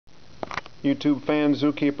YouTube fan,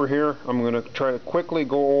 Zookeeper here. I'm going to try to quickly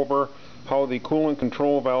go over how the coolant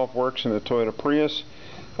control valve works in the Toyota Prius.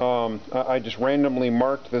 I just randomly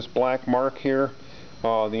marked this black mark here.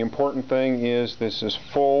 The important thing is this is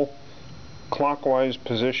full clockwise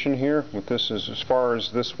position here. This is as far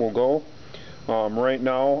as this will go. Right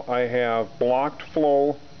now I have blocked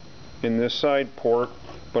flow in this side port,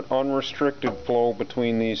 but unrestricted flow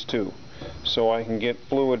between these two. So I can get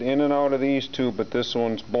fluid in and out of these two, but this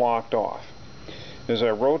one's blocked off. As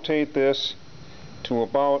I rotate this to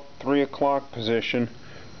about 3 o'clock position,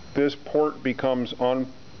 this port becomes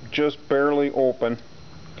just barely open.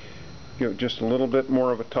 Give it just a little bit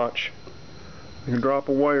more of a touch. You can drop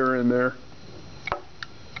a wire in there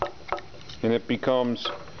and it becomes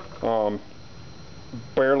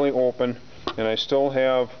barely open, and I still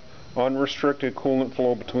have unrestricted coolant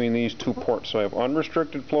flow between these two ports. So I have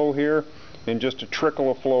unrestricted flow here and just a trickle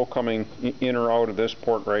of flow coming in or out of this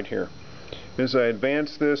port right here. As I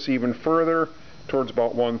advance this even further towards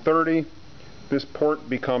about 130, this port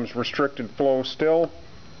becomes restricted flow still,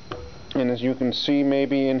 and as you can see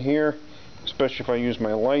maybe in here, especially if I use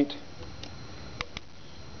my light,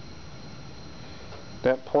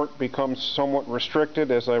 that port becomes somewhat restricted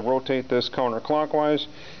as I rotate this counterclockwise,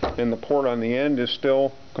 and the port on the end is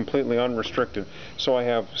still completely unrestricted. So I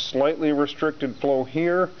have slightly restricted flow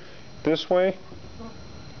here this way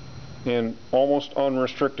and almost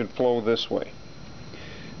unrestricted flow this way.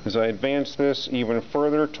 As I advance this even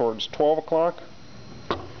further towards 12 o'clock,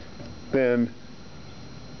 then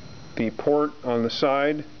the port on the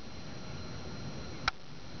side,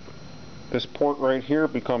 this port right here,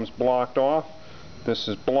 becomes blocked off. This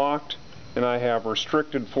is blocked, and I have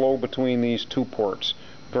restricted flow between these two ports.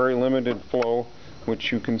 Very limited flow,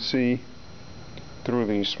 which you can see through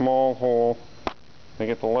the small hole. I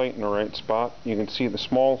get the light in the right spot. You can see the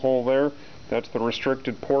small hole there. That's the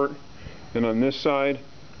restricted port, and on this side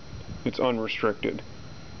it's unrestricted.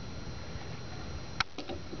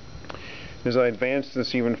 As I advance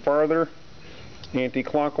this even farther,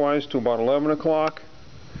 anti-clockwise to about 11 o'clock,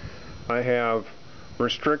 I have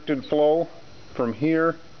restricted flow from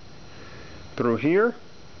here through here.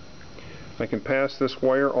 I can pass this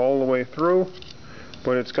wire all the way through,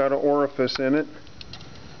 but it's got an orifice in it.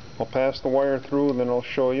 I'll pass the wire through and then I'll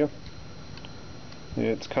show you.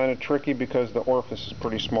 It's kind of tricky because the orifice is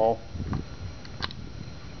pretty small.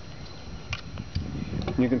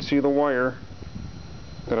 You can see the wire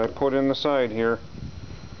that I put in the side here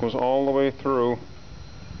goes all the way through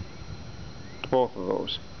to both of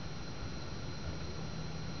those.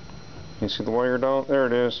 You see the wire down? There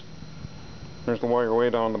it is. There's the wire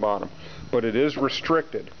way down the bottom. But it is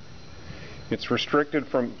restricted. It's restricted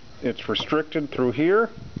through here,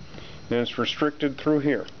 and it's restricted through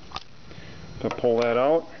here. I pull that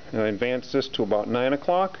out and I advance this to about 9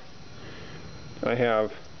 o'clock. I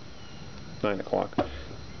have 9 o'clock.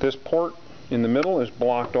 This port in the middle is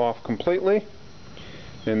blocked off completely,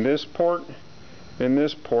 and this port and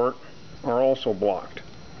this port are also blocked.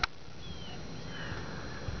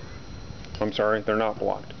 I'm sorry, they're not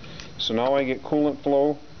blocked. So now I get coolant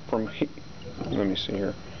flow from let me see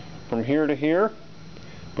here, from here to here,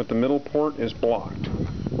 but the middle port is blocked.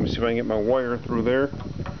 Let me see if I can get my wire through there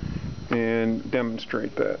and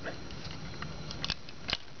demonstrate that.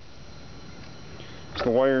 So the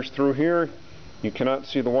wire's through here. You cannot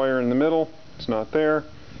see the wire in the middle. It's not there,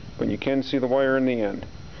 but you can see the wire in the end.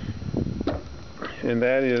 And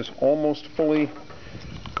that is almost fully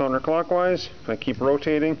counterclockwise. If I keep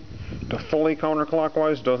rotating to fully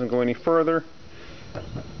counterclockwise, doesn't go any further.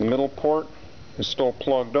 The middle port is still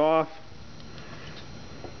plugged off.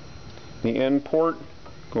 The end port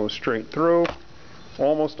goes straight through,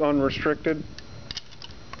 almost unrestricted,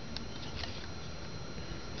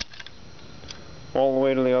 all the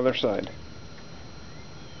way to the other side.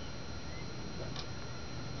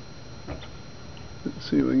 Let's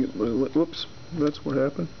see if we can get my, whoops, that's what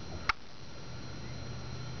happened.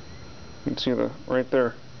 You can see the right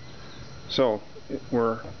there. So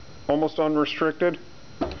we're almost unrestricted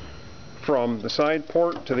from the side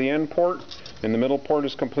port to the end port, and the middle port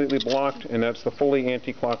is completely blocked, and that's the fully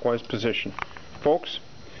anti-clockwise position. Folks,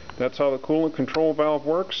 that's how the coolant control valve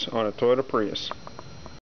works on a Toyota Prius.